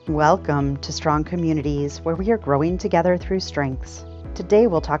Welcome to Strong Communities, where we are growing together through strengths. Today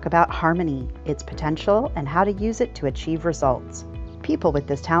we'll talk about harmony, its potential, and how to use it to achieve results. People with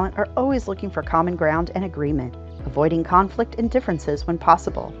this talent are always looking for common ground and agreement, avoiding conflict and differences when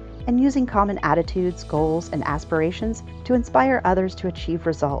possible, and using common attitudes, goals, and aspirations to inspire others to achieve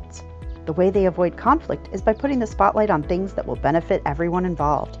results. The way they avoid conflict is by putting the spotlight on things that will benefit everyone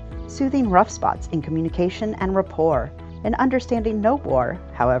involved, soothing rough spots in communication and rapport, and understanding no war,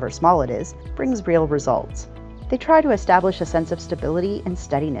 however small it is, brings real results. They try to establish a sense of stability and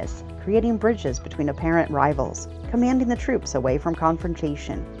steadiness, creating bridges between apparent rivals, commanding the troops away from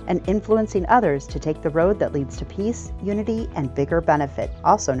confrontation, and influencing others to take the road that leads to peace, unity, and bigger benefit,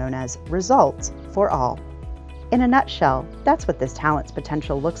 also known as results, for all. In a nutshell, that's what this talent's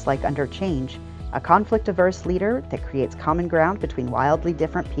potential looks like under change: a conflict-averse leader that creates common ground between wildly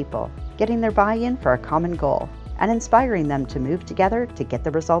different people, getting their buy-in for a common goal, and inspiring them to move together to get the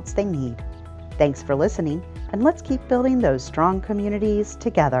results they need. Thanks for listening, and let's keep building those strong communities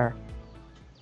together.